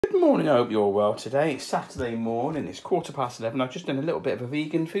Good morning, I hope you're well today. It's Saturday morning, it's 11:15. I've just done a little bit of a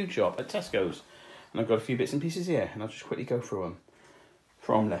vegan food shop at Tesco's. And I've got a few bits and pieces here, and I'll just quickly go through them.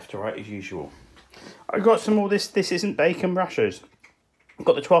 From left to right as usual. I got some more this isn't bacon rashers. I've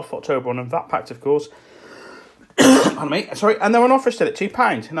got the 12th of October on them, that packed of course. Pardon me, sorry, and they're on offer still at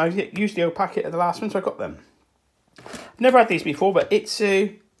 £2. And I used the old packet at the last one, so I got them. I've never had these before, but it's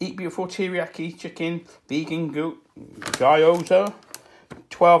Eat Beautiful Teriyaki Chicken Vegan Gyoza.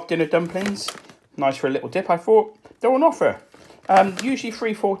 12 dinner dumplings. Nice for a little dip, I thought. They're on offer. Usually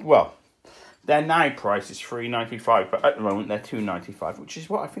 $3.40. Well, their now price is $3.95, but at the moment they're $2.95, which is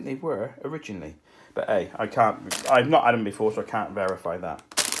what I think they were originally. But hey, I've not had them before, so I can't verify that.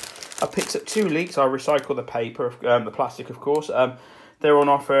 I picked up 2 leeks. I'll recycle the paper, the plastic, of course. They're on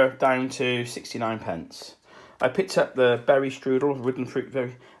offer down to 69p. I picked up the berry strudel, wooden fruit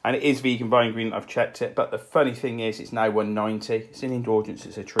berry, and it is vegan by ingredient. I've checked it, but the funny thing is, it's now $1.90. It's an indulgence,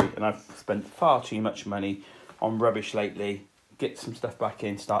 it's a treat, and I've spent far too much money on rubbish lately. Get some stuff back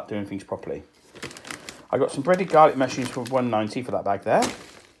in, start doing things properly. I got some breaded garlic mushrooms for $1.90 for that bag there.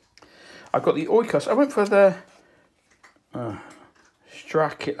 I've got the oikos. I went for the I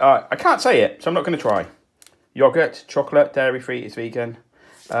can't say it, so I'm not going to try. Yogurt, chocolate, dairy-free, it's vegan.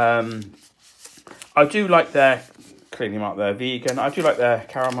 I do like their, clearly marked there, vegan. I do like their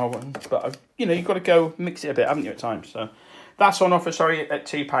caramel ones, but you've got to go mix it a bit, haven't you, at times? So that's on offer, sorry, at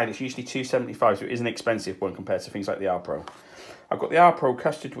 £2. It's usually $2.75, so it is an expensive one compared to things like the Alpro. I've got the Alpro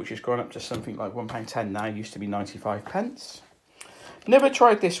custard, which has gone up to something like £1.10 now. It used to be 95p. Never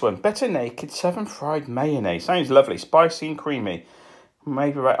tried this one. Better Naked 7 fried mayonnaise. Sounds lovely, spicy and creamy.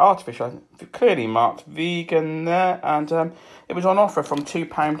 Maybe right, artificial, clearly marked vegan there, and it was on offer from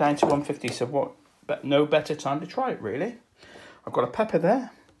 £2 down to £1.50. So what? But no better time to try it, really. I've got a pepper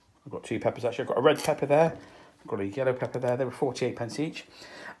there. I've got 2 peppers actually. I've got a red pepper there. I've got a yellow pepper there. They were 48p each.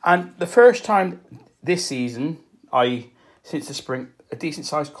 And the first time this season, since the spring, a decent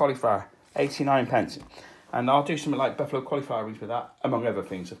sized cauliflower, 89p. And I'll do something like buffalo cauliflower wings with that, among other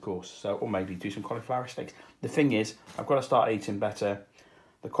things, of course. So, or maybe do some cauliflower steaks. The thing is, I've got to start eating better.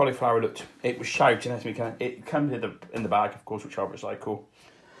 The cauliflower it was shouting at me. It comes in the bag, of course, which I'll recycle.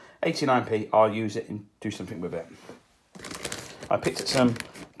 89p, I'll use it and do something with it. I picked up some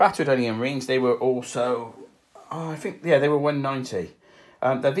battered onion rings. They were also, they were $1.90.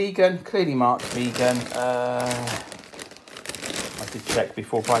 They're vegan, clearly marked vegan. I did check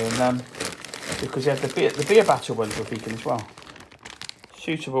before buying them, because they have the beer batter ones were vegan as well.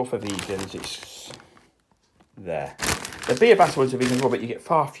 Suitable for vegans, it's there. The beer batter ones are vegan as well, but you get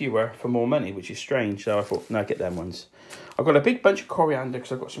far fewer for more money, which is strange. So I thought, no, get them ones. I've got a big bunch of coriander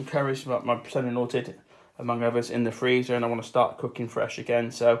because I've got some curries that my son-in-law did, among others, in the freezer, and I want to start cooking fresh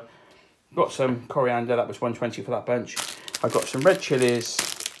again. So I've got some coriander, that was $1.20 for that bunch. I've got some red chillies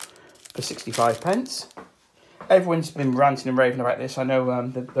for 65p. Everyone's been ranting and raving about this. I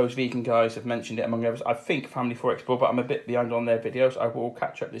know those vegan guys have mentioned it, among others. I think Family 4 Explore, but I'm a bit behind on their videos. I will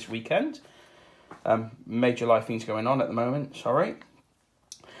catch up this weekend. Major life things going on at the moment, sorry.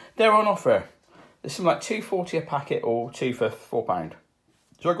 They're on offer. There's something like $2.40 a packet or 2 for £4.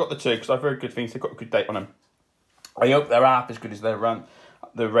 So I got the 2 because I've heard good things. They've got a good date on them. I hope they're half as good as the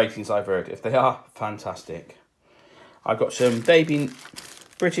ratings I've heard. If they are, fantastic. I've got some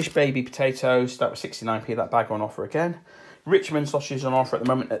British baby potatoes. That was 69p, that bag on offer again. Richmond sausages on offer at the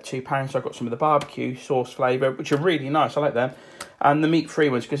moment at £2. So I've got some of the barbecue sauce flavour, which are really nice. I like them. And the meat-free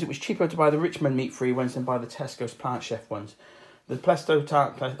ones, because it was cheaper to buy the Richmond meat-free ones than buy the Tesco's Plant Chef ones. The The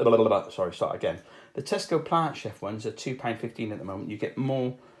Tesco Plant Chef ones are £2.15 at the moment. You get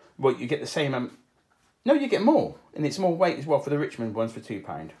more. Well, you get the same. No, you get more, and it's more weight as well for the Richmond ones for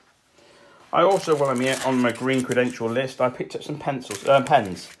 £2. I also, while I'm here on my green credential list, I picked up some pens.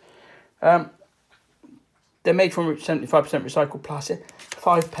 They're made from 75% recycled plastic.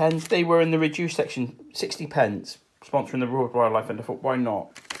 5 pens. They were in the reduced section, 60p, sponsoring the Royal Wildlife, and I thought, why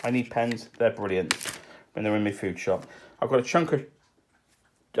not? I need pens. They're brilliant when they're in my food shop. I've got a chunk of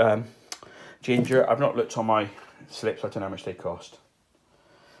ginger. I've not looked on my slips. I don't know how much they cost.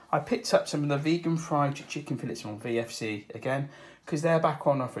 I picked up some of the vegan fried chicken fillets on VFC again, because they're back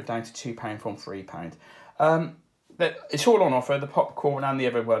on offer down to £2 from £3. It's all on offer, the popcorn and the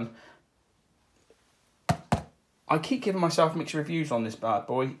other one. I keep giving myself mixed reviews on this bad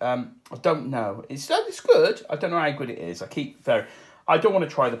boy. I don't know. It's good. I don't know how good it is. I don't want to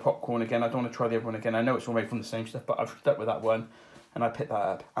try the popcorn again. I don't want to try the other one again. I know it's all made from the same stuff, but I've stuck with that one, and I picked that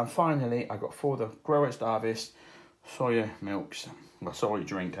up. And finally, I got 4 of the Growers Harvest soya milks. Well, soy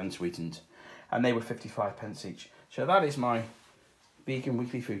drink, unsweetened. And they were 55p each. So that is my vegan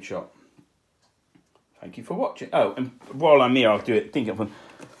weekly food shop. Thank you for watching. Oh, and while I'm here, I'll do it. Think of one.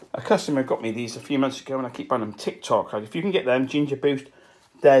 A customer got me these a few months ago, and I keep buying them. TikTok. If you can get them, Ginger Boost,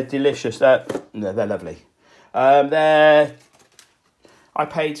 they're delicious. They're lovely. I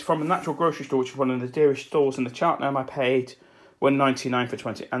paid from a natural grocery store, which is one of the dearest stores in the Cheltenham. I paid $1.99 for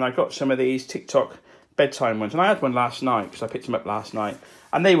 20, and I got some of these TikTok bedtime ones, and I had one last night because I picked them up last night,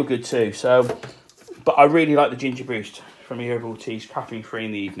 and they were good too. So, but I really like the Ginger Boost from the herbal teas, caffeine free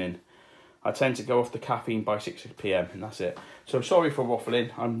in the evening. I tend to go off the caffeine by 6 p.m. and that's it. So sorry for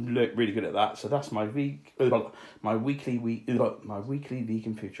waffling. I'm really good at that. So that's my weekly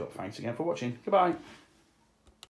vegan food shop. Thanks again for watching. Goodbye.